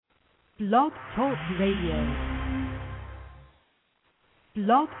Blog Talk Radio.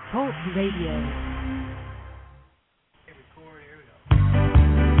 Blog Talk Radio.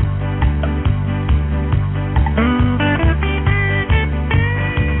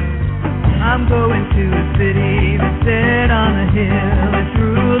 I'm going to a city that's set on a hill. Its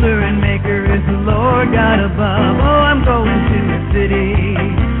ruler and maker is the Lord God above. Oh, I'm going to a city,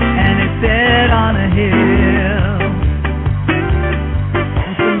 and it's set on a hill.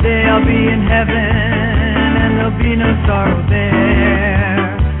 And someday I'll be in heaven, and there'll be no sorrow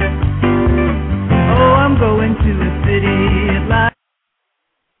there. Oh, I'm going to a city at last.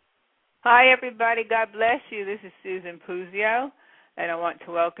 Hi, everybody. God bless you. This is Susan Puzio. And I want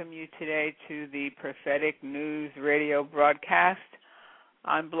to welcome you today to the Prophetic News Radio broadcast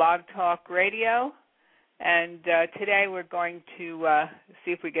on Blog Talk Radio. And today we're going to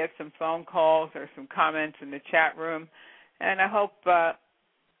see if we get some phone calls or some comments in the chat room. And I hope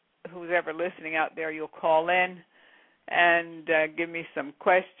who's ever listening out there, you'll call in and give me some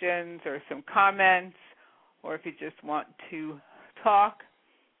questions or some comments, or if you just want to talk,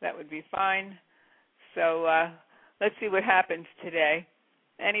 that would be fine. So let's see what happens today.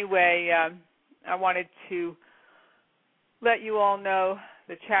 Anyway, I wanted to let you all know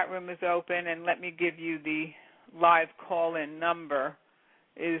the chat room is open, and let me give you the live call-in number.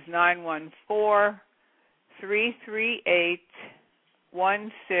 It is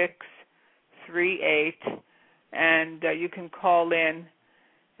 914-338-1638, and you can call in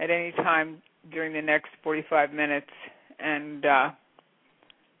at any time during the next 45 minutes, and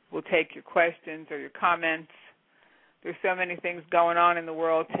we'll take your questions or your comments. There's so many things going on in the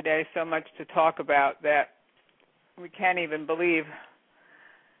world today, so much to talk about that we can't even believe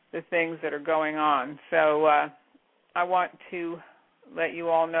the things that are going on. So I want to let you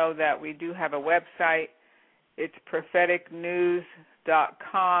all know that we do have a website. It's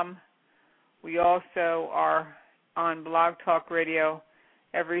propheticnews.com. We also are on Blog Talk Radio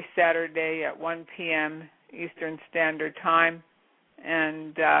every Saturday at 1 p.m. Eastern Standard Time.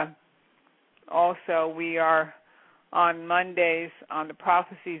 And also we are on Mondays on the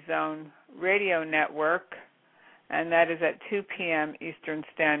Prophecy Zone Radio Network, and that is at 2 p.m. Eastern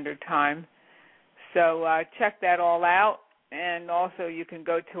Standard Time. So check that all out, and also you can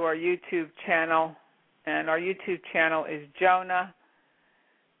go to our YouTube channel, and our YouTube channel is Jonah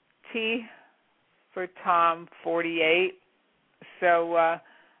T for Tom 48. So I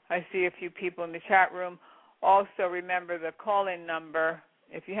see a few people in the chat room. Also remember the call-in number.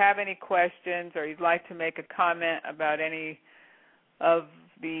 If you have any questions or you'd like to make a comment about any of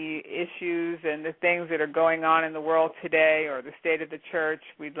the issues and the things that are going on in the world today or the state of the church,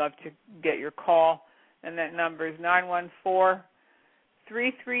 we'd love to get your call. And that number is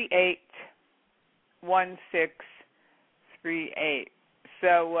 914-338-1638.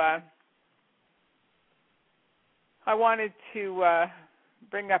 So I wanted to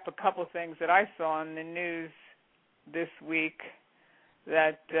bring up a couple things that I saw in the news this week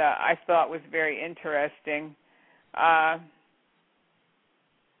that I thought was very interesting.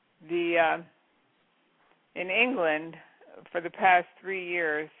 In England, for the past 3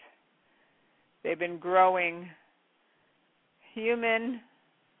 years, they've been growing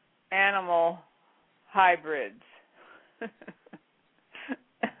human-animal hybrids.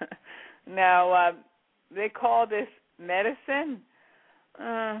 Now, they call this medicine.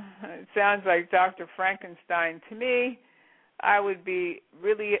 It sounds like Dr. Frankenstein to me. I would be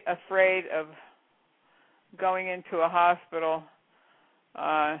really afraid of going into a hospital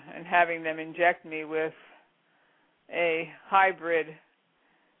and having them inject me with a hybrid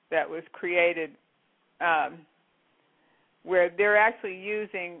that was created where they're actually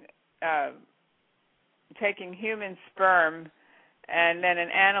taking human sperm and then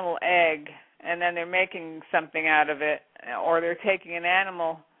an animal egg, and then they're making something out of it, or they're taking an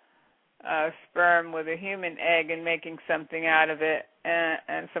animal sperm with a human egg and making something out of it,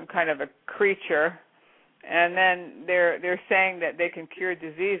 and some kind of a creature, and then they're saying that they can cure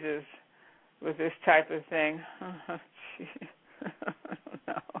diseases with this type of thing. Oh,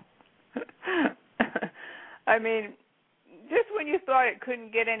 no. I mean, just when you thought it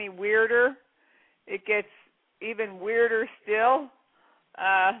couldn't get any weirder, it gets even weirder still.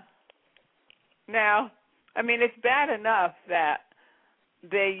 Now, I mean, it's bad enough that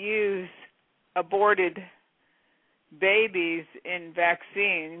they use aborted babies in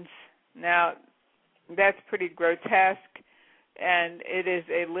vaccines. Now, that's pretty grotesque, and it is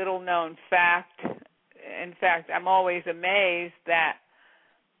a little-known fact. In fact, I'm always amazed that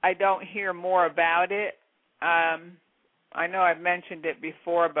I don't hear more about it. I know I've mentioned it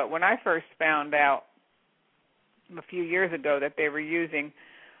before, but when I first found out a few years ago that they were using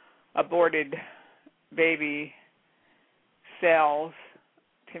aborted baby cells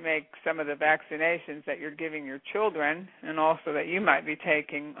to make some of the vaccinations that you're giving your children and also that you might be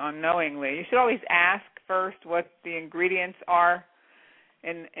taking unknowingly. You should always ask first what the ingredients are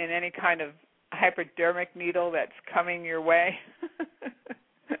in any kind of hypodermic needle that's coming your way.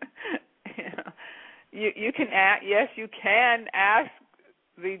 You can ask, yes, you can ask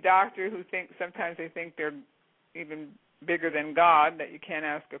the doctor who sometimes they think they're even bigger than God, that you can't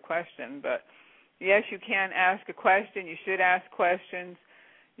ask a question. But yes, you can ask a question. You should ask questions.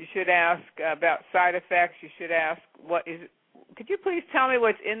 You should ask about side effects. You should ask, could you please tell me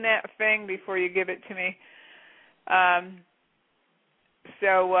what's in that thing before you give it to me?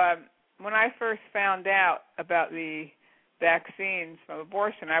 When I first found out about the vaccines from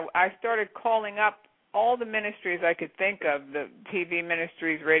abortion, I started calling up all the ministries I could think of, the TV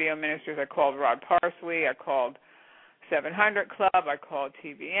ministries, radio ministries. I called Rod Parsley. I called 700 Club. I called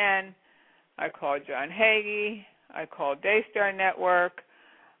TBN. I called John Hagee. I called Daystar Network.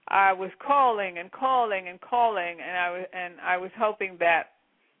 I was calling and calling and calling, and I was hoping that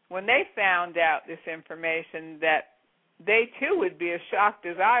when they found out this information that they too would be as shocked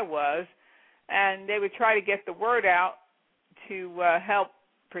as I was, and they would try to get the word out to help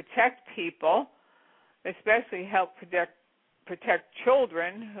protect people, especially help protect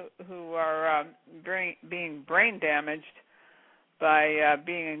children who are being brain damaged by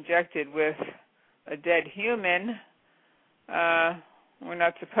being injected with a dead human. We're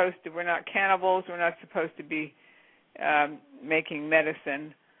not cannibals. We're not supposed to be making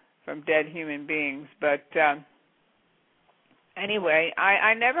medicine from dead human beings. But anyway,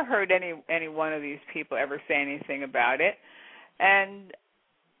 I never heard any one of these people ever say anything about it. And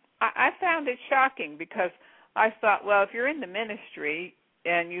I found it shocking because I thought, well, if you're in the ministry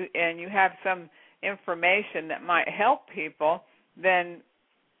and you have some information that might help people, then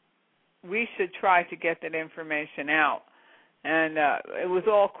we should try to get that information out. And it was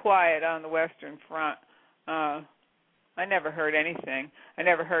all quiet on the Western Front. I never heard anything. I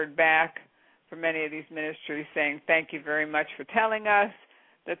never heard back from any of these ministries saying, thank you very much for telling us.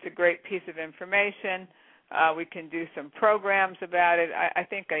 That's a great piece of information. We can do some programs about it. I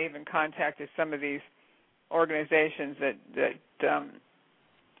think I even contacted some of these organizations that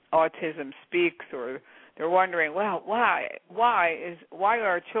Autism Speaks, or they're wondering, well, why are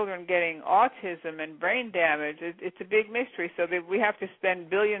our children getting autism and brain damage? It's a big mystery, so that we have to spend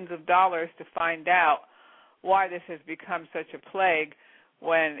billions of dollars to find out why this has become such a plague,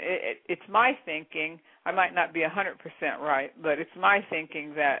 when it's my thinking, I might not be 100% right, but it's my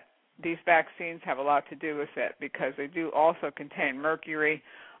thinking that these vaccines have a lot to do with it, because they do also contain mercury,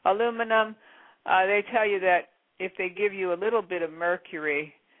 aluminum. They tell you that if they give you a little bit of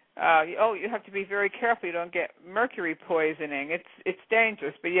mercury, you have to be very careful you don't get mercury poisoning. It's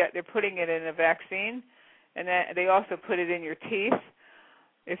dangerous, but yet they're putting it in a vaccine, and then they also put it in your teeth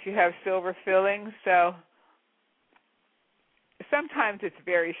if you have silver fillings. So sometimes it's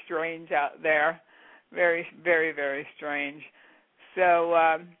very strange out there, very, very, very strange. So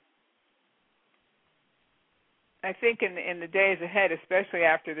I think in the days ahead, especially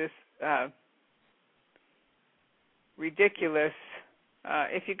after this ridiculous,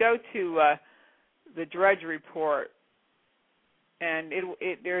 if you go to the Drudge Report, and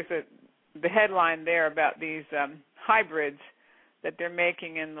there's the headline there about these hybrids that they're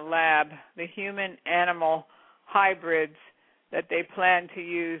making in the lab, the human-animal hybrids that they plan to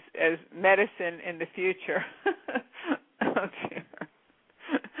use as medicine in the future. Oh, dear.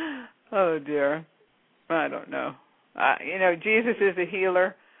 Oh, dear. I don't know. Jesus is a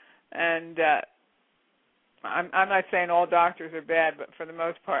healer, and I'm not saying all doctors are bad, but for the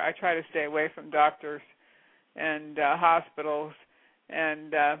most part, I try to stay away from doctors and hospitals,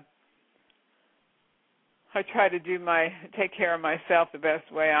 and I try to take care of myself the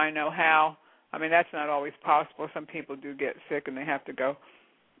best way I know how. I mean, that's not always possible. Some people do get sick and they have to go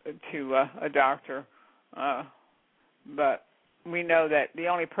to a doctor, but we know that the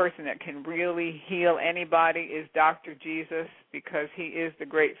only person that can really heal anybody is Dr. Jesus, because he is the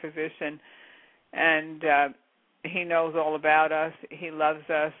great physician, and he knows all about us. He loves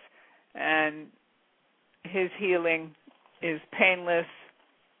us, and his healing is painless.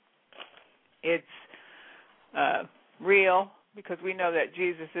 It's real, because we know that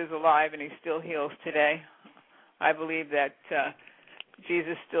Jesus is alive and he still heals today. I believe that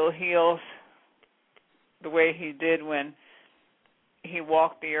Jesus still heals the way he did when he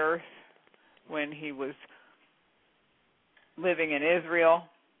walked the earth, when he was living in Israel,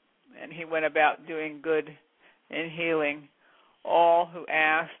 and he went about doing good and healing all who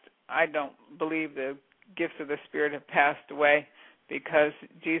asked. I don't believe the gifts of the Spirit have passed away, because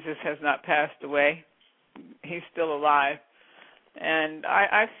Jesus has not passed away. He's still alive. And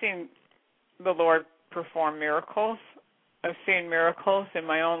I've seen the Lord perform miracles. I've seen miracles in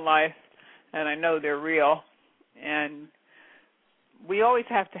my own life, and I know they're real. And we always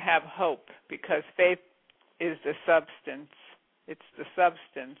have to have hope, because faith is the substance. It's the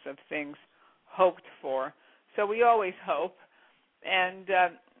substance of things hoped for. So we always hope. And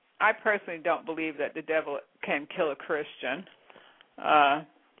I personally don't believe that the devil can kill a Christian. I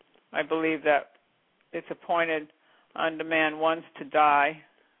believe that it's appointed unto man once to die,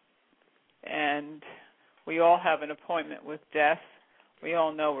 and we all have an appointment with death. We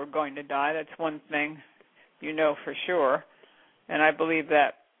all know we're going to die. That's one thing you know for sure. And I believe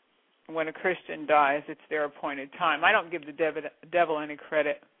that when a Christian dies, it's their appointed time. I don't give the devil any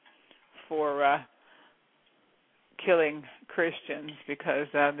credit for killing Christians, because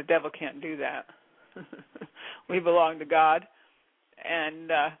the devil can't do that. We belong to God,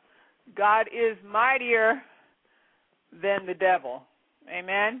 and God is mightier than the devil.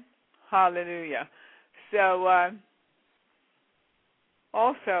 Amen? Hallelujah. So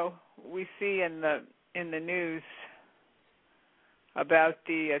also we see in the news about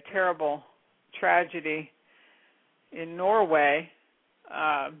the terrible tragedy in Norway,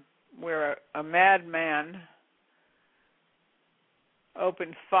 where a madman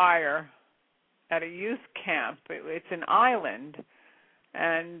opened fire at a youth camp. It's an island,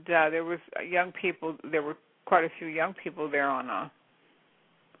 and there was young people. There were quite a few young people there on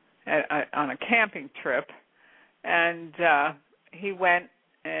a camping trip, and he went,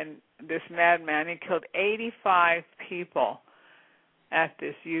 and this madman, he killed 85 people at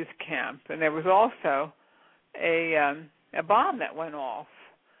this youth camp, and there was also a bomb that went off.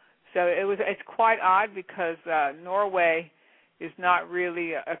 So it's quite odd, because Norway is not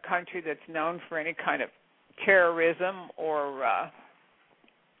really a country that's known for any kind of terrorism or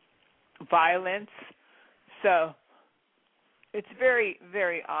violence. So it's very,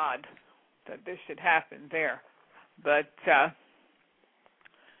 very odd that this should happen there. But,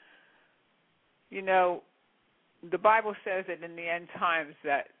 the Bible says that in the end times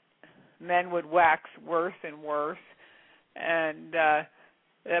that men would wax worse and worse. And,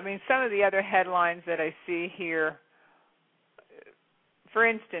 some of the other headlines that I see here, for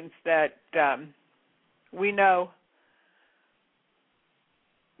instance, that we know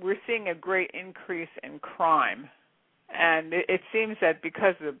we're seeing a great increase in crime. And it seems that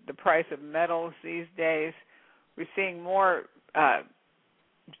because of the price of metals these days, we're seeing more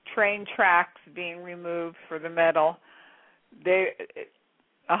train tracks being removed for the metal.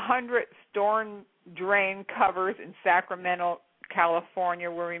 100 storm drain covers in Sacramento, California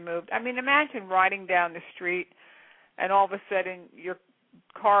were removed. Imagine riding down the street and all of a sudden your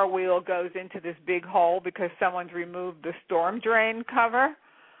car wheel goes into this big hole because someone's removed the storm drain cover.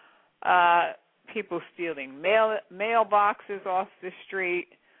 People stealing mailboxes off the street.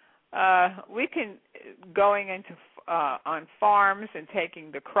 We can going into on farms and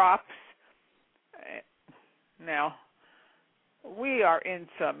taking the crops. Now, we are in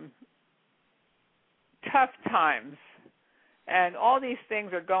some tough times, and all these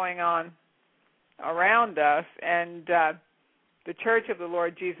things are going on around us, and the Church of the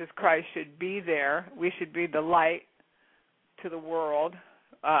Lord Jesus Christ should be there. We should be the light to the world.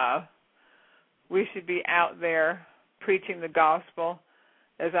 We should be out there preaching the gospel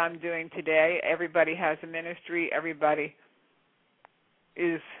as I'm doing today. Everybody has a ministry. Everybody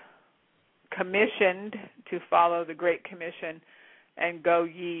is commissioned to follow the Great Commission and go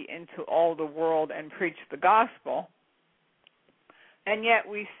ye into all the world and preach the gospel. And yet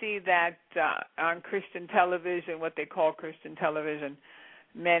we see that on Christian television, what they call Christian television,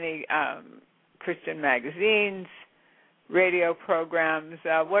 many Christian magazines, radio programs,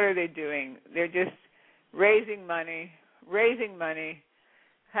 what are they doing? They're just raising money,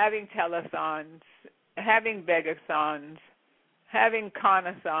 having telethons, having begathons, having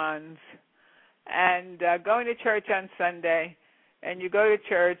conathons, and going to church on Sunday. And you go to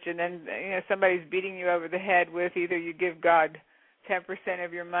church, and then somebody's beating you over the head with either you give God 10%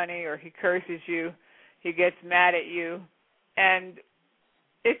 of your money or he curses you, he gets mad at you. And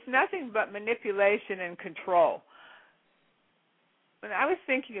it's nothing but manipulation and control. And I was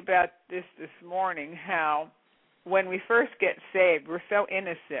thinking about this morning, how when we first get saved, we're so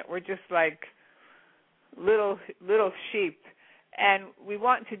innocent. We're just like little sheep, and we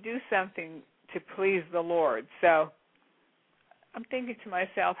want to do something to please the Lord. So I'm thinking to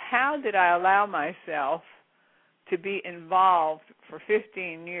myself, how did I allow myself to be involved for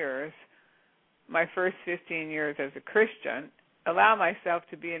 15 years, my first 15 years as a Christian, allow myself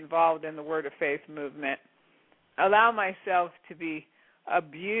to be involved in the Word of Faith movement allow myself to be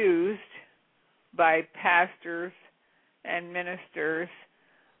abused by pastors and ministers.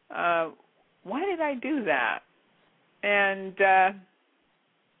 Why did I do that? And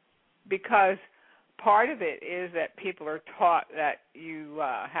because part of it is that people are taught that you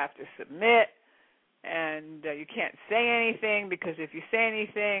have to submit and you can't say anything, because if you say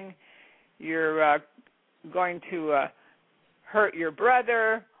anything, you're going to hurt your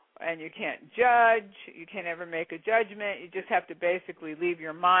brother, and you can't judge. You can't ever make a judgment. You just have to basically leave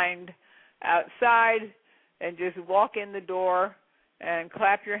your mind outside and just walk in the door and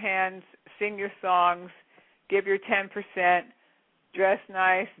clap your hands, sing your songs, give your 10%, dress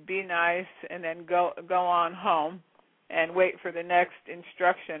nice, be nice, and then go on home and wait for the next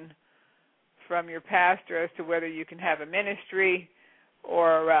instruction from your pastor as to whether you can have a ministry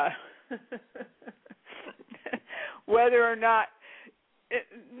or whether or not.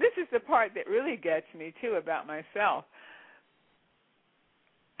 This is the part that really gets me, too, about myself.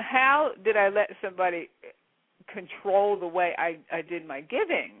 How did I let somebody control the way I did my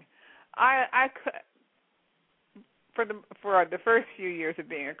giving? For the first few years of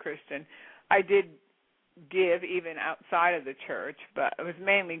being a Christian, I did give even outside of the church, but I was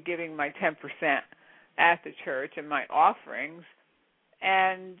mainly giving my 10% at the church and my offerings,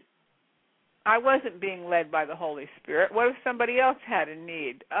 and I wasn't being led by the Holy Spirit. What if somebody else had a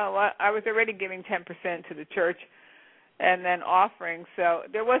need? I was already giving 10% to the church and then offering, so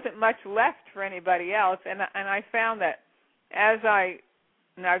there wasn't much left for anybody else. And I found that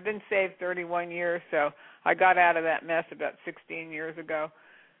I've been saved 31 years, so I got out of that mess about 16 years ago.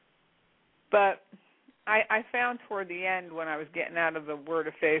 But I found toward the end, when I was getting out of the Word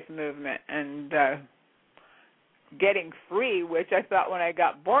of Faith movement and getting free, which I thought when I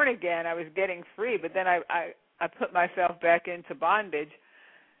got born again I was getting free, but then I put myself back into bondage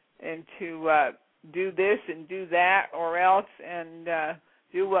and to do this and do that or else and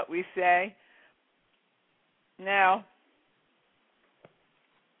do what we say. Now,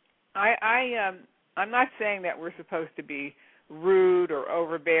 I'm not saying that we're supposed to be rude or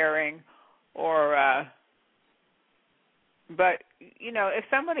overbearing or but, you know, if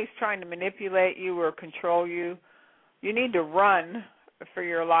somebody's trying to manipulate you or control you, you need to run for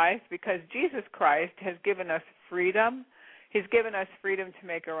your life, because Jesus Christ has given us freedom. He's given us freedom to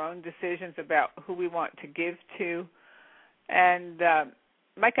make our own decisions about who we want to give to. And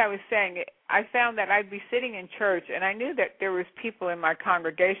like I was saying, I found that I'd be sitting in church, and I knew that there was people in my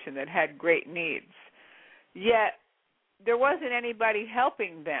congregation that had great needs. Yet there wasn't anybody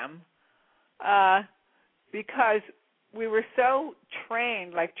helping them because we were so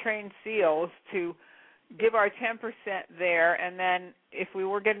trained, like trained seals, to give our 10% there, and then if we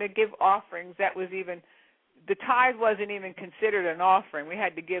were going to give offerings, that was even, the tithe wasn't even considered an offering. We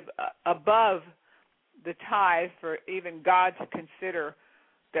had to give above the tithe for even God to consider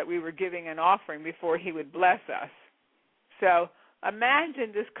that we were giving an offering before he would bless us. So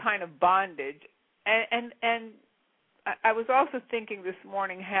imagine this kind of bondage. And I was also thinking this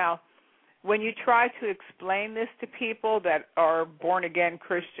morning how when you try to explain this to people that are born-again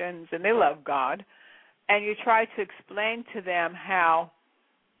Christians and they love God, and you try to explain to them how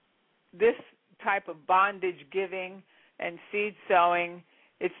this type of bondage giving and seed sowing,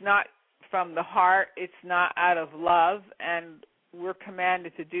 it's not from the heart, it's not out of love, and we're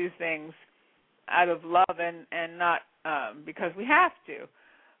commanded to do things out of love and not because we have to.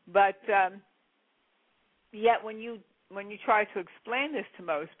 But yet when you try to explain this to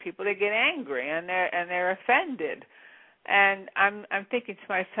most people, they get angry and they're offended. And I'm thinking to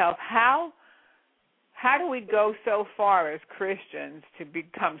myself, how do we go so far as Christians to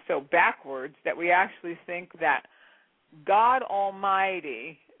become so backwards that we actually think that God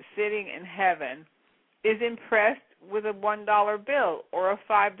Almighty sitting in heaven is impressed with a $1 bill or a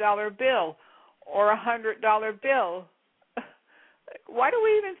 $5 bill or a $100 bill? Why do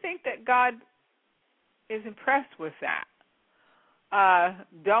we even think that God is impressed with that?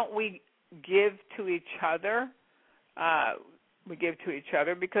 Don't we give to each other? We give to each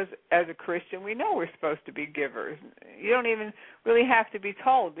other because as a Christian we know we're supposed to be givers. You don't even really have to be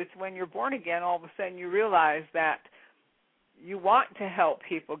told. It's when you're born again all of a sudden you realize that you want to help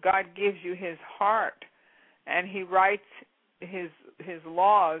people. God gives you his heart and he writes his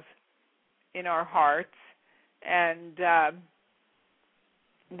laws in our hearts, and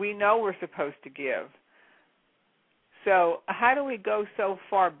we know we're supposed to give. So how do we go so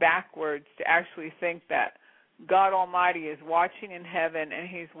far backwards to actually think that God Almighty is watching in heaven and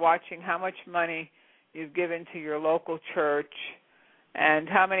he's watching how much money you've given to your local church and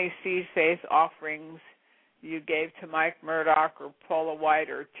how many seed faith offerings you gave to Mike Murdoch or Paula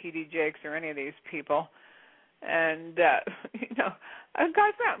White or T.D. Jakes or any of these people, And,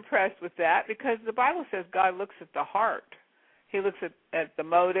 God's not impressed with that because the Bible says God looks at the heart. He looks at the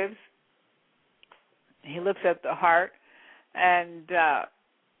motives. He looks at the heart. And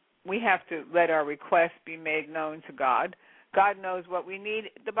we have to let our requests be made known to God. God knows what we need.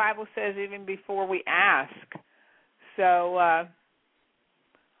 The Bible says even before we ask. So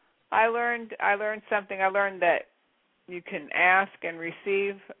I learned something. I learned that you can ask and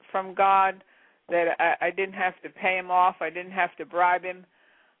receive from God, that I didn't have to pay him off. I didn't have to bribe him.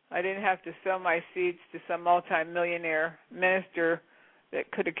 I didn't have to sell my seeds to some multimillionaire minister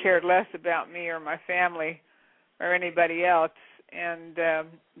that could have cared less about me or my family or anybody else. And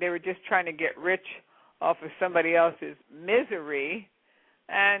they were just trying to get rich off of somebody else's misery.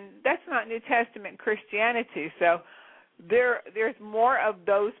 And that's not New Testament Christianity. So there's more of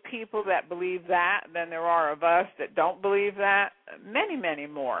those people that believe that than there are of us that don't believe that. Many, many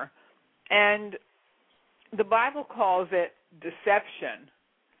more. And the Bible calls it deception.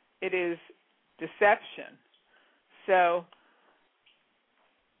 It is deception. So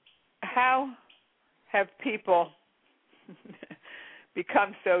how have people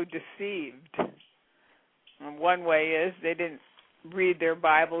become so deceived? And one way is they didn't read their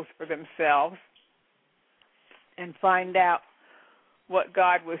Bibles for themselves and find out what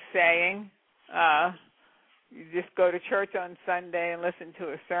God was saying. You just go to church on Sunday and listen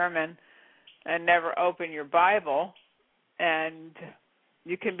to a sermon and never open your Bible, and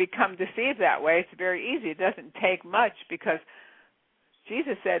you can become deceived that way. It's very easy. It doesn't take much because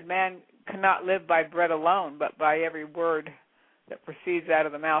Jesus said man cannot live by bread alone, but by every word that proceeds out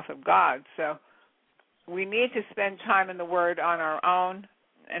of the mouth of God. So we need to spend time in the Word on our own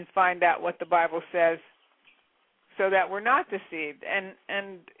and find out what the Bible says so that we're not deceived. And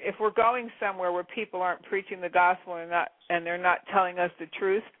if we're going somewhere where people aren't preaching the gospel and they're not telling us the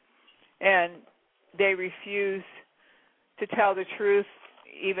truth, and they refuse to tell the truth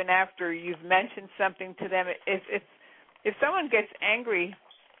even after you've mentioned something to them, if someone gets angry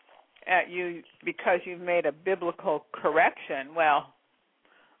at you because you've made a biblical correction, well,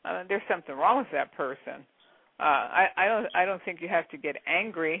 there's something wrong with that person. I don't think you have to get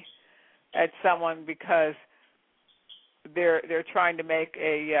angry at someone because they're trying to make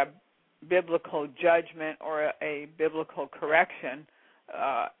a biblical judgment or a biblical correction.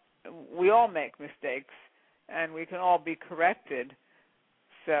 We all make mistakes, and we can all be corrected.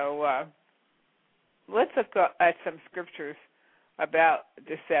 So let's look at some scriptures about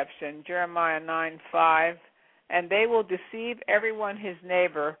deception. Jeremiah 9:5, and they will deceive everyone his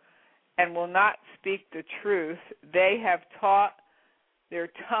neighbor and will not speak the truth. They have taught their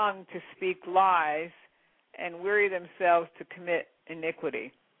tongue to speak lies and weary themselves to commit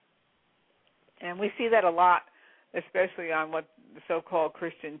iniquity. And we see that a lot, especially on what the so-called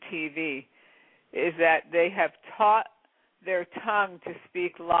Christian TV, is that they have taught their tongue to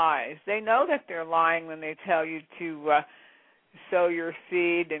speak lies. They know that they're lying when they tell you to sow your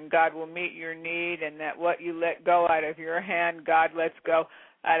seed and God will meet your need, and that what you let go out of your hand, God lets go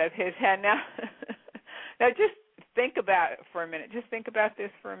out of his hand. Now just think about it for a minute. Just think about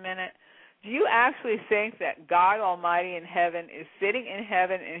this for a minute. Do you actually think that God Almighty in heaven is sitting in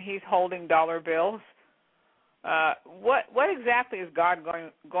heaven and he's holding dollar bills? What exactly is God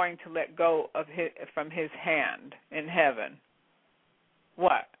going to let go of from his hand in heaven?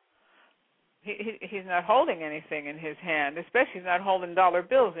 What? He's not holding anything in his hand, especially he's not holding dollar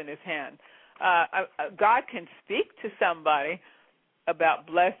bills in his hand. God can speak to somebody about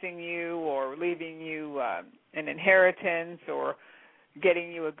blessing you or leaving you an inheritance or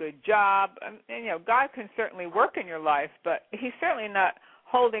getting you a good job. And, God can certainly work in your life, but he's certainly not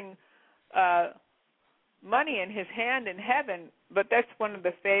holding money in his hand in heaven. But that's one of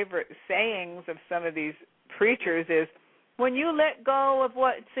the favorite sayings of some of these preachers is, when you let go of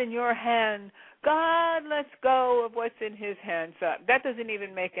what's in your hand, God lets go of what's in his hand. So that doesn't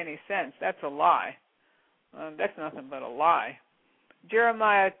even make any sense. That's a lie. That's nothing but a lie.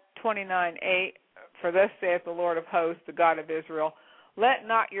 Jeremiah 29:8, for thus saith the Lord of hosts, the God of Israel, let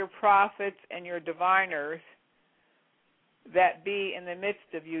not your prophets and your diviners that be in the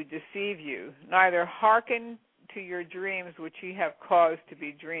midst of you deceive you, neither hearken to your dreams which ye have caused to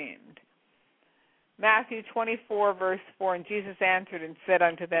be dreamed. Matthew 24, verse 4, and Jesus answered and said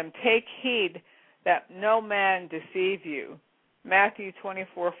unto them, take heed that no man deceive you. Matthew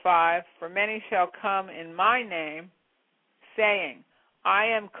 24:5, for many shall come in my name, saying, I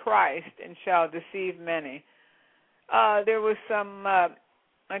am Christ, and shall deceive many. There was some, I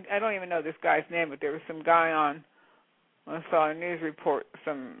don't even know this guy's name, but there was some guy on, I saw a news report,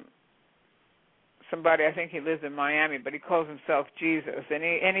 somebody, I think he lives in Miami, but he calls himself Jesus,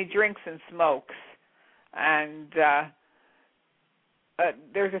 and he drinks and smokes. And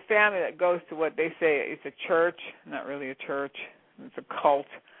there's a family that goes to what they say is a church, not really a church, it's a cult,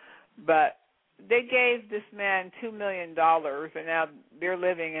 but they gave this man $2 million, and now they're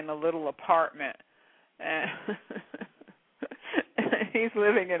living in a little apartment. And he's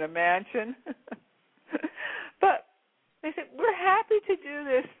living in a mansion. But they said, we're happy to do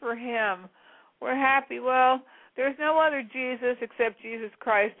this for him. We're happy. Well, there's no other Jesus except Jesus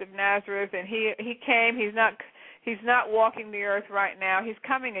Christ of Nazareth, and he came. He's not walking the earth right now. He's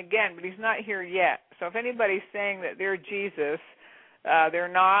coming again, but he's not here yet. So if anybody's saying that they're Jesus,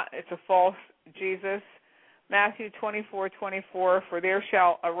 they're not. It's a false Jesus. Matthew 24:24, for there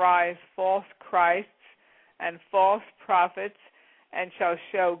shall arise false Christs and false prophets, and shall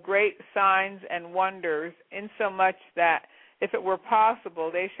show great signs and wonders, insomuch that, if it were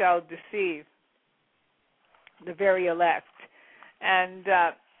possible, they shall deceive the very elect. And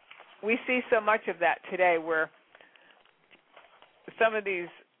we see so much of that today, where some of these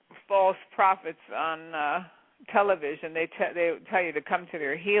false prophets on television, they tell you to come to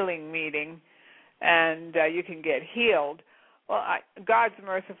their healing meeting, and you can get healed. Well, God's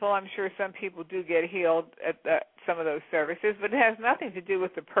merciful. I'm sure some people do get healed at some of those services, but it has nothing to do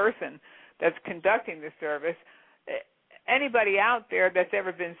with the person that's conducting the service. Anybody out there that's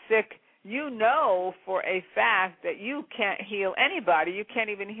ever been sick, you know for a fact that you can't heal anybody. You can't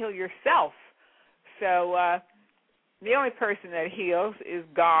even heal yourself. So the only person that heals is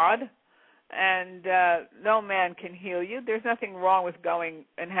God, and no man can heal you. There's nothing wrong with going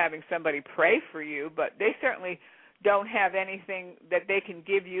and having somebody pray for you, but they certainly don't have anything that they can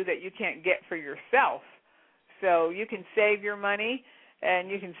give you that you can't get for yourself. So you can save your money, and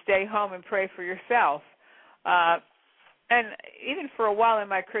you can stay home and pray for yourself. And even for a while in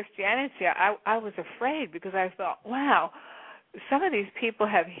my Christianity, I was afraid, because I thought, wow, some of these people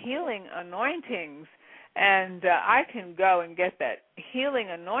have healing anointings, and I can go and get that healing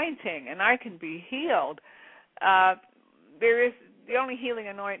anointing, and I can be healed. There is the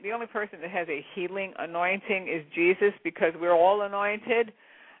only person that has a healing anointing is Jesus, because we're all anointed,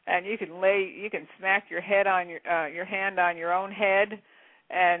 and you can smack your head on your hand on your own head,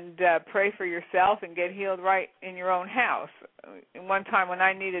 and pray for yourself and get healed right in your own house. And one time when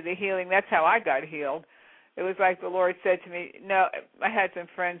I needed a healing, that's how I got healed. It was like the Lord said to me, no, I had some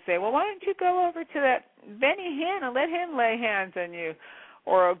friends say, well, why don't you go over to that Benny Hinn and let him lay hands on you?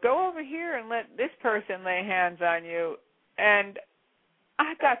 Or go over here and let this person lay hands on you. And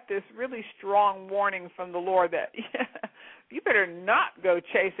I got this really strong warning from the Lord that you better not go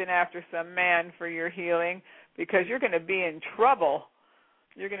chasing after some man for your healing, because you're going to be in trouble.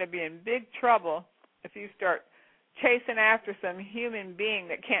 You're going to be in big trouble if you start chasing after some human being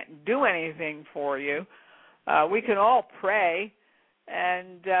that can't do anything for you. We can all pray,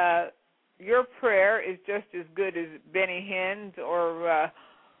 and your prayer is just as good as Benny Hinn's or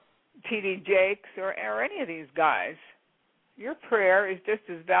T.D. Jakes or any of these guys. Your prayer is just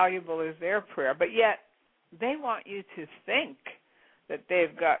as valuable as their prayer, but yet they want you to think that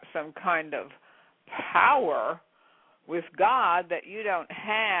they've got some kind of power with God that you don't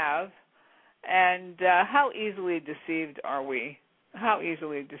have. And how easily deceived are we? How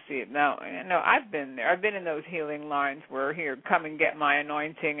easily deceived? Now, I've been there. I've been in those healing lines where, here, come and get my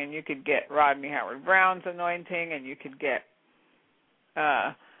anointing, and you could get Rodney Howard Brown's anointing, and you could get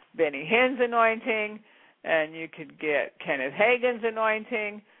Benny Hinn's anointing, and you could get Kenneth Hagin's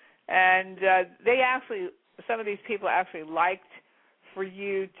anointing. And some of these people actually liked for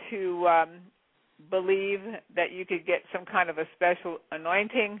you to believe that you could get some kind of a special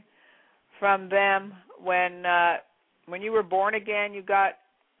anointing from them. When you were born again, you got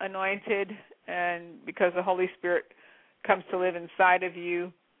anointed, and because the Holy Spirit comes to live inside of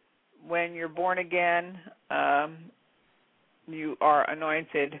you, when you're born again, you are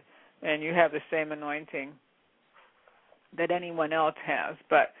anointed, and you have the same anointing that anyone else has.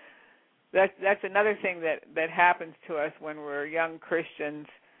 But that's another thing that happens to us when we're young Christians,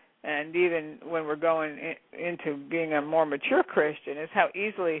 and even when we're going into being a more mature Christian, is how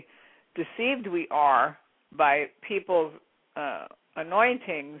easily deceived we are by people's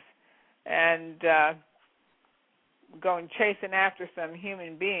anointings, and going chasing after some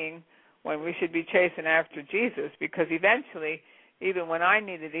human being when we should be chasing after Jesus. Because eventually, even when I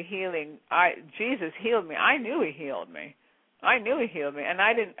needed a healing, Jesus healed me. I knew He healed me. And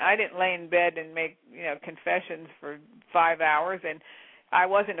I didn't lay in bed and make confessions for 5 hours, and I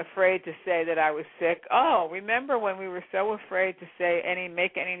wasn't afraid to say that I was sick. Oh, remember when we were so afraid to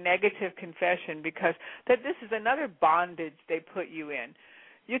make any negative confession, because this is another bondage they put you in.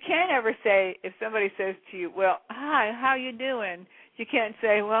 You can't ever say, if somebody says to you, well, hi, how you doing? You can't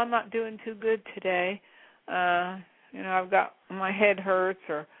say, well, I'm not doing too good today. I've got my head hurts,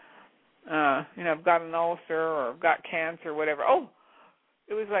 or I've got an ulcer, or I've got cancer, whatever. Oh,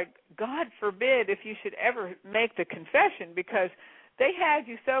 it was like, God forbid if you should ever make the confession, because they had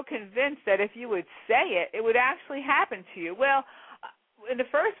you so convinced that if you would say it, it would actually happen to you. Well, in the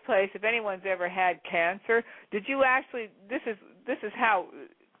first place, if anyone's ever had cancer, did you actually? This is how.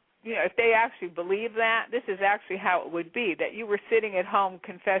 If they actually believe that, this is actually how it would be, that you were sitting at home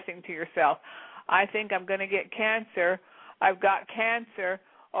confessing to yourself, I think I'm going to get cancer, I've got cancer,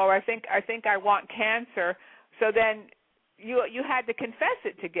 or I think I want cancer. So then you had to confess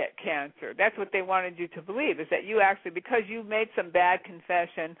it to get cancer. That's what they wanted you to believe, is that you actually, because you made some bad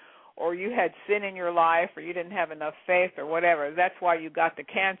confession, or you had sin in your life, or you didn't have enough faith, or whatever, that's why you got the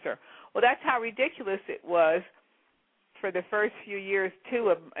cancer. Well, that's how ridiculous it was for the first few years,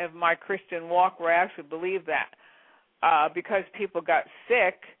 too, of my Christian walk, where I actually believed that. Because people got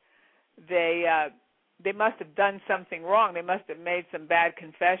sick, they must have done something wrong. They must have made some bad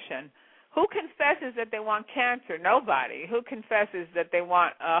confession. Who confesses that they want cancer? Nobody. Who confesses that they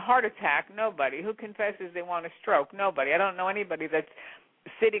want a heart attack? Nobody. Who confesses they want a stroke? Nobody. I don't know anybody that's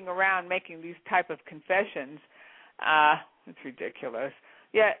sitting around making these type of confessions. It's ridiculous.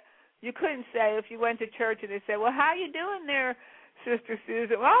 Yet, you couldn't say, if you went to church and they said, well, how you doing there, Sister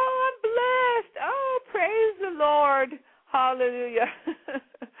Susan? Oh, I'm blessed. Oh, praise the Lord. Hallelujah.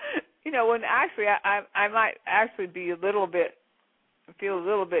 When actually I might actually be feel a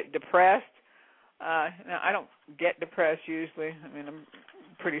little bit depressed. I don't get depressed usually. I mean, I'm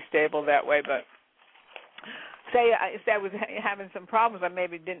pretty stable that way, but say if I was having some problems, I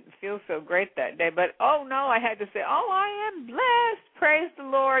maybe didn't feel so great that day. But, oh, no, I had to say, oh, I am blessed. Praise the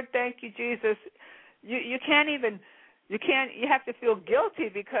Lord. Thank you, Jesus. You have to feel guilty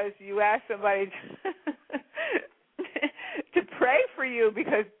because you asked somebody to pray for you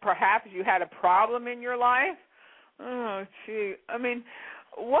because perhaps you had a problem in your life. Oh, gee. I mean,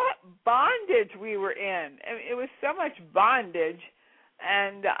 what bondage we were in. I mean, it was so much bondage.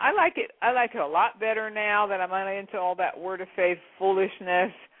 And I like it a lot better now that I'm not into all that word of faith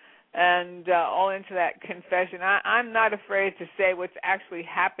foolishness and all into that confession. I'm not afraid to say what's actually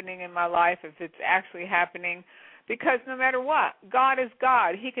happening in my life, if it's actually happening, because no matter what, God is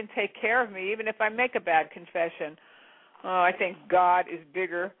God. He can take care of me even if I make a bad confession. I think God is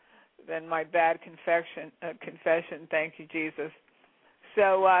bigger than my bad confession. Thank you, Jesus.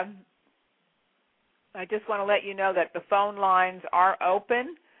 So I just want to let you know that the phone lines are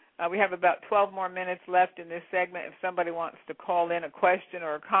open. We have about 12 more minutes left in this segment. If somebody wants to call in a question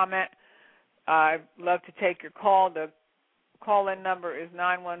or a comment, I'd love to take your call. The call-in number is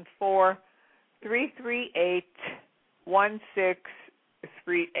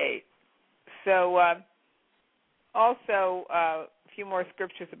 914-338-1638. So also a few more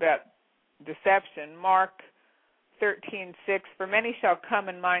scriptures about deception. Mark 13:6, for many shall come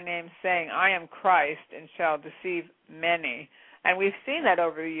in my name, saying, I am Christ, and shall deceive many. And we've seen that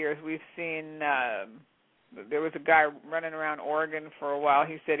over the years. We've seen, there was a guy running around Oregon for a while.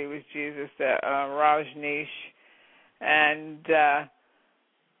 He said he was Jesus, Rajneesh. And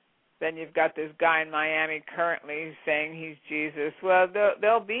then you've got this guy in Miami currently saying he's Jesus. Well,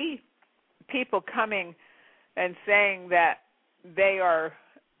 there'll be people coming and saying that they are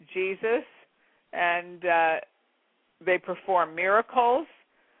Jesus, and they perform miracles.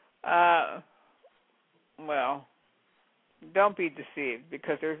 Well, don't be deceived,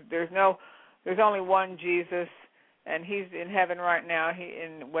 because there's only one Jesus, and he's in heaven right now.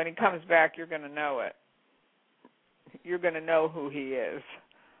 And when he comes back, you're going to know it. You're going to know who he is.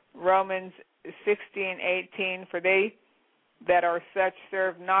 Romans 16:18, for they that are such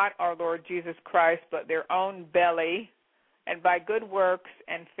serve not our Lord Jesus Christ, but their own belly, and by good works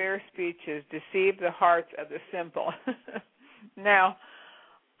and fair speeches deceive the hearts of the simple. Now,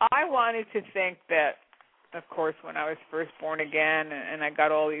 I wanted to think that, of course, when I was first born again, and I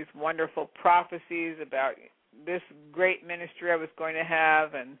got all these wonderful prophecies about this great ministry I was going to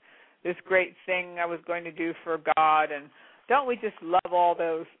have and this great thing I was going to do for God, and don't we just love all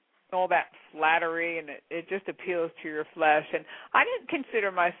that flattery, and it just appeals to your flesh. And I didn't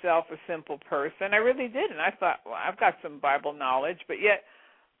consider myself a simple person. I really didn't. I thought, well, I've got some Bible knowledge, but yet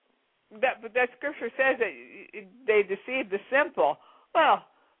that scripture says that they deceive the simple. Well,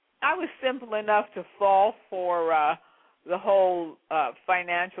 I was simple enough to fall for the whole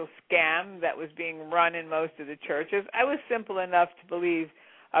financial scam that was being run in most of the churches. I was simple enough to believe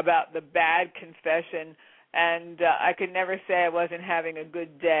about the bad confession, and I could never say I wasn't having a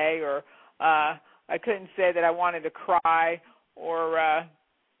good day, or I couldn't say that I wanted to cry, or I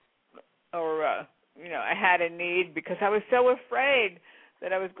had a need, because I was so afraid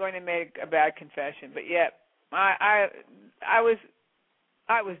that I was going to make a bad confession. But yet, I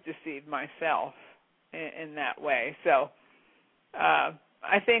was deceived myself in that way. So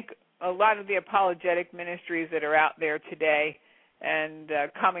I think a lot of the apologetic ministries that are out there today and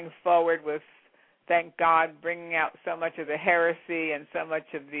coming forward with, thank God, bringing out so much of the heresy and so much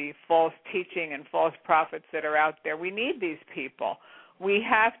of the false teaching and false prophets that are out there. We need these people. We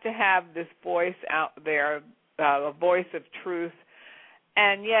have to have this voice out there, a voice of truth,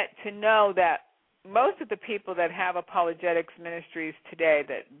 and yet to know that most of the people that have apologetics ministries today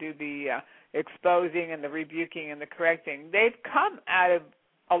that do the exposing and the rebuking and the correcting, they've come out of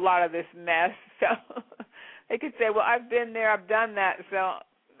a lot of this mess. So they could say, well, I've been there, I've done that, so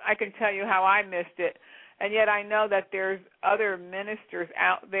I can tell you how I missed it. And yet I know that there's other ministers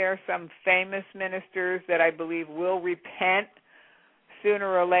out there, some famous ministers that I believe will repent sooner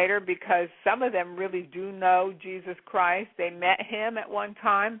or later, because some of them really do know Jesus Christ. They met him at one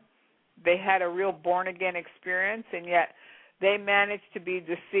time. They had a real born-again experience, and yet they managed to be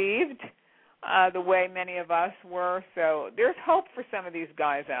deceived the way many of us were. So there's hope for some of these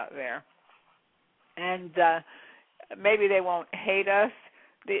guys out there. And maybe they won't hate us.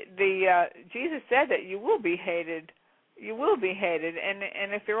 Jesus said that you will be hated. You will be hated,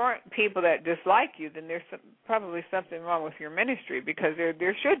 and if there aren't people that dislike you, then there's probably something wrong with your ministry, because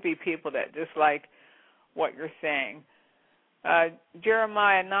there should be people that dislike what you're saying.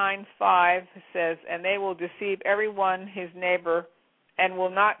 Jeremiah 9:5 says, "And they will deceive everyone his neighbor, and will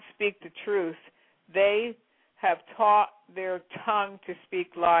not speak the truth. They have taught their tongue to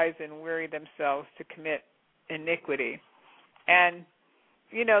speak lies and weary themselves to commit iniquity." And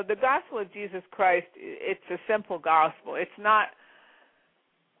you know, the gospel of Jesus Christ, it's a simple gospel. It's not,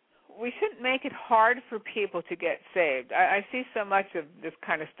 we shouldn't make it hard for people to get saved. I see so much of this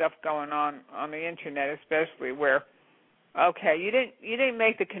kind of stuff going on the internet, especially, where, okay, you didn't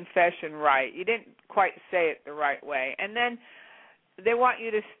make the confession right. You didn't quite say it the right way. And then they want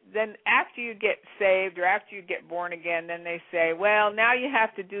you to, then after you get saved or after you get born again, then they say, well, now you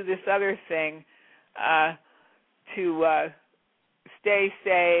have to do this other thing to stay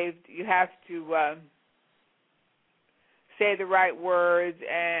saved. You have to say the right words,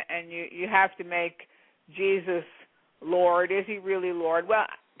 and you have to make Jesus Lord. Is he really Lord? Well,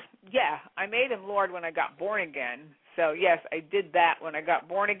 yeah, I made him Lord when I got born again. So, yes, I did that. When I got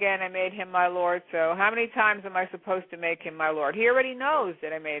born again, I made him my Lord. So how many times am I supposed to make him my Lord? He already knows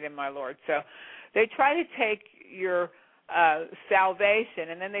that I made him my Lord. So they try to take your salvation,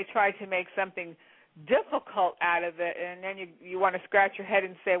 and then they try to make something difficult out of it, and then you want to scratch your head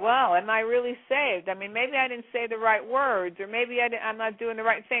and say, well, am I really saved? I mean, maybe I didn't say the right words, or maybe I'm not doing the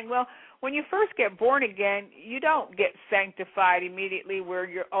right thing. Well, when you first get born again, you don't get sanctified immediately where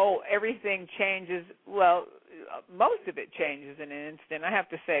everything changes. Well, most of it changes in an instant. I have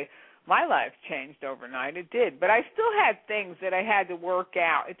to say, my life changed overnight. It did. But I still had things that I had to work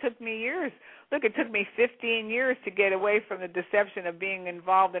out. It took me years. Look, it took me 15 years to get away from the deception of being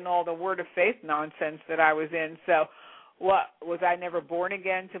involved in all the word of faith nonsense that I was in. So what, was I never born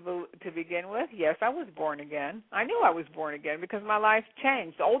again to begin with? Yes, I was born again. I knew I was born again because my life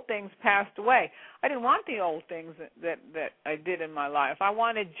changed. The old things passed away. I didn't want the old things that I did in my life. I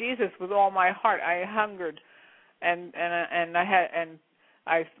wanted Jesus with all my heart. I hungered and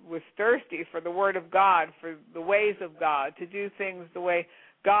I was thirsty for the Word of God, for the ways of God, to do things the way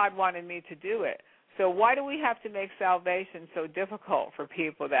God wanted me to do it. So why do we have to make salvation so difficult for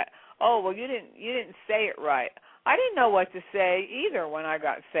people that, you didn't say it right? I didn't know what to say either when I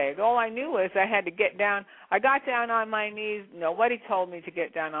got saved. All I knew was I had to get down. I got down on my knees. Nobody told me to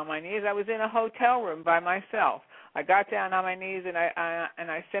get down on my knees. I was in a hotel room by myself. I got down on my knees and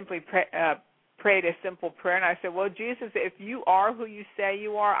I simply prayed a simple prayer, and I said, well, Jesus, if you are who you say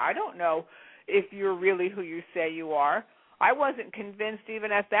you are, I don't know if you're really who you say you are. I wasn't convinced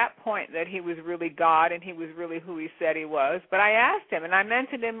even at that point that he was really God and he was really who he said he was, but I asked him, and I meant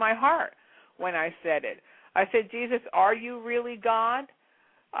it in my heart when I said it. I said, Jesus, are you really God?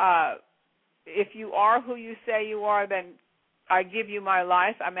 If you are who you say you are, then I give you my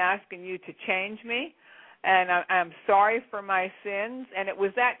life. I'm asking you to change me, and I'm sorry for my sins. And it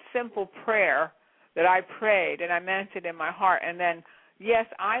was that simple prayer that I prayed, and I meant it in my heart. And then, yes,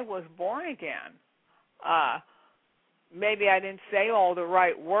 I was born again. Maybe I didn't say all the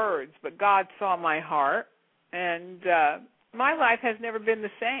right words, but God saw my heart, and my life has never been the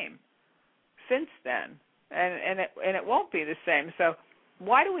same since then, and it won't be the same. So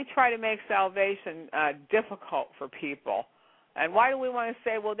why do we try to make salvation difficult for people? And why do we want to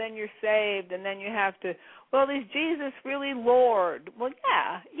say, well, then you're saved, and then you have to, well, is Jesus really Lord? Well,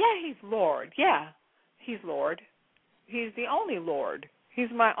 yeah, he's Lord. Yeah, he's Lord. He's the only Lord. He's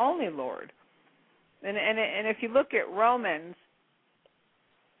my only Lord. And if you look at Romans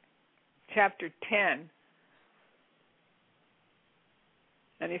chapter 10,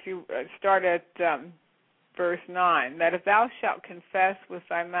 and if you start at verse 9, that if thou shalt confess with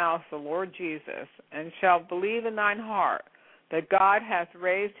thy mouth the Lord Jesus, and shalt believe in thine heart that God hath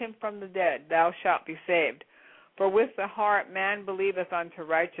raised him from the dead, thou shalt be saved. For with the heart man believeth unto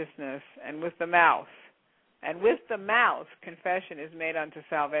righteousness, and with the mouth confession is made unto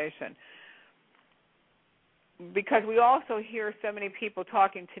salvation. Because we also hear so many people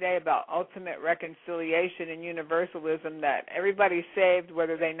talking today about ultimate reconciliation and universalism, that everybody's saved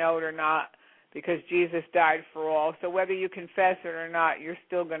whether they know it or not, because Jesus died for all. So whether you confess it or not, you're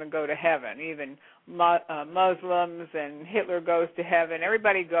still going to go to heaven. Even Muslims and Hitler goes to heaven.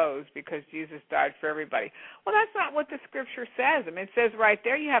 Everybody goes because Jesus died for everybody. Well, that's not what the Scripture says. I mean, it says right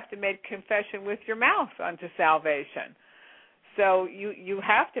there you have to make confession with your mouth unto salvation. So you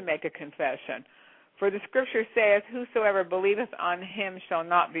have to make a confession. For the Scripture saith, whosoever believeth on him shall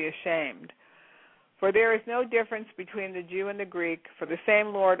not be ashamed. For there is no difference between the Jew and the Greek, for the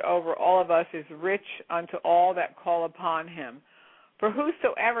same Lord over all of us is rich unto all that call upon him. For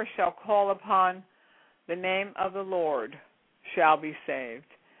whosoever shall call upon the name of the Lord shall be saved.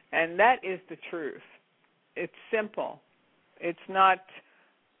 And that is the truth. It's simple. It's not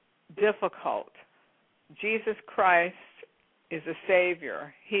difficult. Jesus Christ is a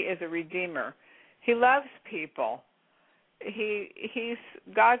Savior. He is a Redeemer. He loves people.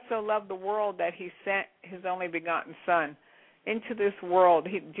 God so loved the world that he sent his only begotten Son into this world.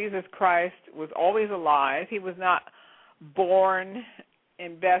 Jesus Christ was always alive. He was not born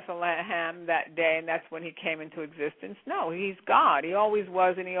in Bethlehem that day, and that's when he came into existence. No, he's God. He always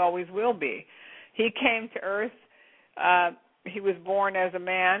was, and he always will be. He came to earth. He was born as a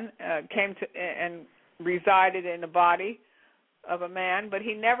man, came to and resided in the body of a man, but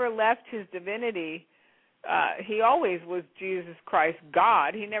he never left his divinity. He always was Jesus Christ,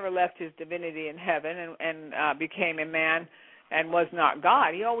 God. He never left his divinity in heaven and became a man and was not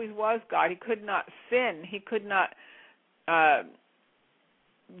God. He always was God. He could not sin. He could not.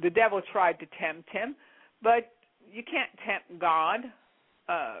 The devil tried to tempt him, but you can't tempt God.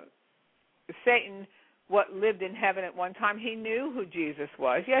 Satan, what lived in heaven at one time, he knew who Jesus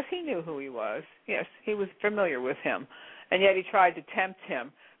was. Yes, he knew who he was. Yes, he was familiar with him, and yet he tried to tempt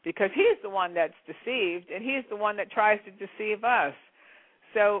him, because he's the one that's deceived, and he's the one that tries to deceive us.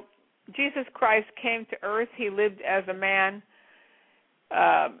 So Jesus Christ came to earth. He lived as a man,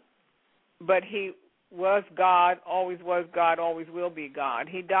 but he was God, always will be God.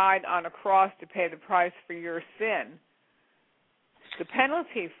 He died on a cross to pay the price for your sin, the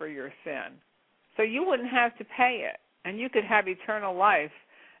penalty for your sin. So you wouldn't have to pay it, and you could have eternal life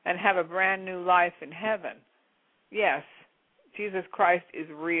and have a brand new life in heaven. Yes, Jesus Christ is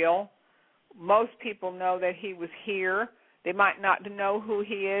real. Most people know that he was here. They might not know who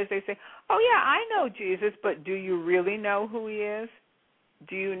he is. They say, oh, yeah, I know Jesus, but do you really know who he is?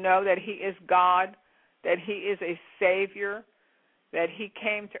 Do you know that he is God, that he is a Savior, that he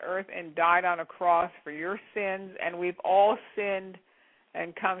came to earth and died on a cross for your sins, and we've all sinned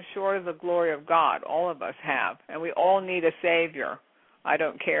and come short of the glory of God. All of us have, and we all need a Savior. I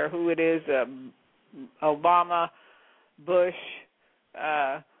don't care who it is, Obama, Bush,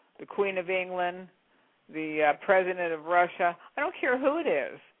 the Queen of England, the President of Russia. I don't care who it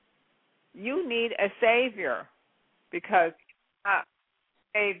is. You need a Savior, because you cannot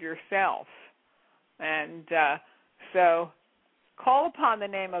save yourself. And so call upon the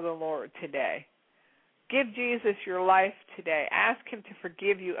name of the Lord today. Give Jesus your life today. Ask him to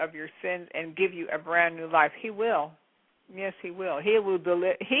forgive you of your sins and give you a brand new life. He will. Yes, he will. He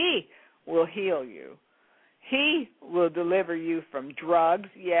will heal you. He will deliver you from drugs.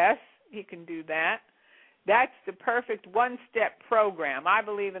 Yes, he can do that. That's the perfect one-step program. I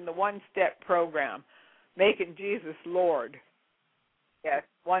believe in the one-step program, making Jesus Lord. Yes,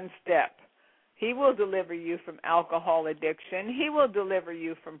 one step. He will deliver you from alcohol addiction. He will deliver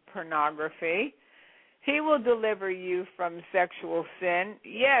you from pornography. He will deliver you from sexual sin.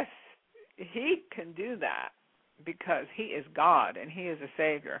 Yes, he can do that, because he is God and he is a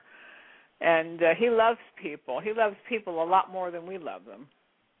Savior. And he loves people. He loves people a lot more than we love them,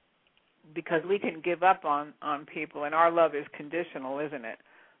 because we can give up on people, and our love is conditional, isn't it?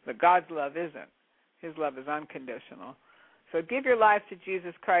 But God's love isn't. His love is unconditional. So give your life to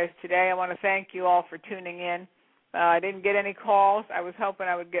Jesus Christ today. I want to thank you all for tuning in. I didn't get any calls. I was hoping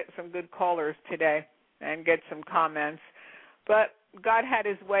I would get some good callers today and get some comments. But God had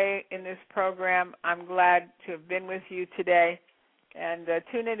his way in this program. I'm glad to have been with you today. And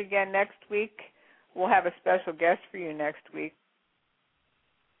tune in again next week. We'll have a special guest for you next week.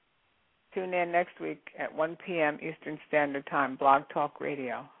 Tune in next week at 1 p.m. Eastern Standard Time, Blog Talk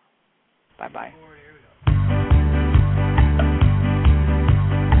Radio. Bye-bye.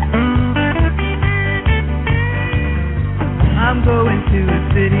 I'm going to a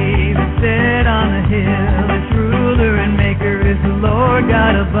city that's set on a hill. Its ruler and maker is the Lord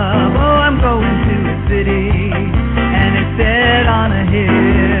God above. Oh, I'm going to a city, and it's set on a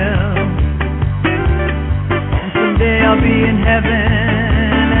hill. And someday I'll be in heaven,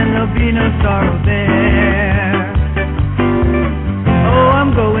 and there'll be no sorrow there. Oh,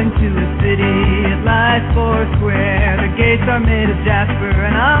 I'm going to a city, it lies four square. The gates are made of jasper,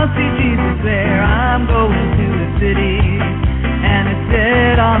 and I'll see Jesus there. I'm going to a city, and it's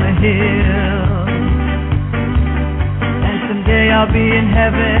set on a hill. And someday I'll be in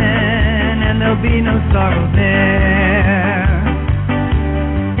heaven, and there'll be no sorrow there.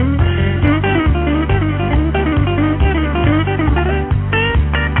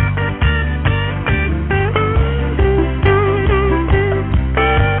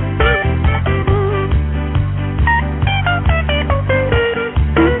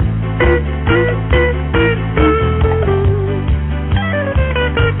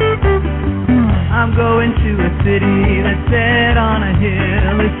 I'm going to a city that's set on a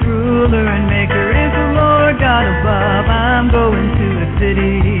hill. Its ruler and maker is the Lord God above. I'm going to a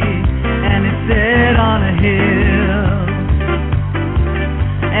city, and it's set on a hill.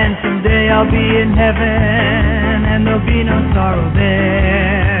 And someday I'll be in heaven, and there'll be no sorrow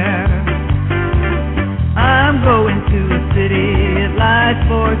there. I'm going to a city, it lies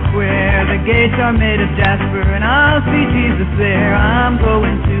four square. The gates are made of jasper, and I'll see Jesus there. I'm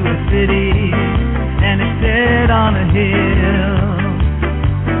going to a city, and it's set on a hill.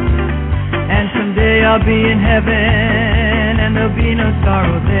 And someday I'll be in heaven, and there'll be no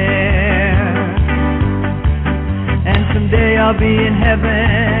sorrow there. And someday I'll be in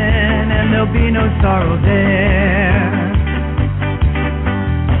heaven, and there'll be no sorrow there.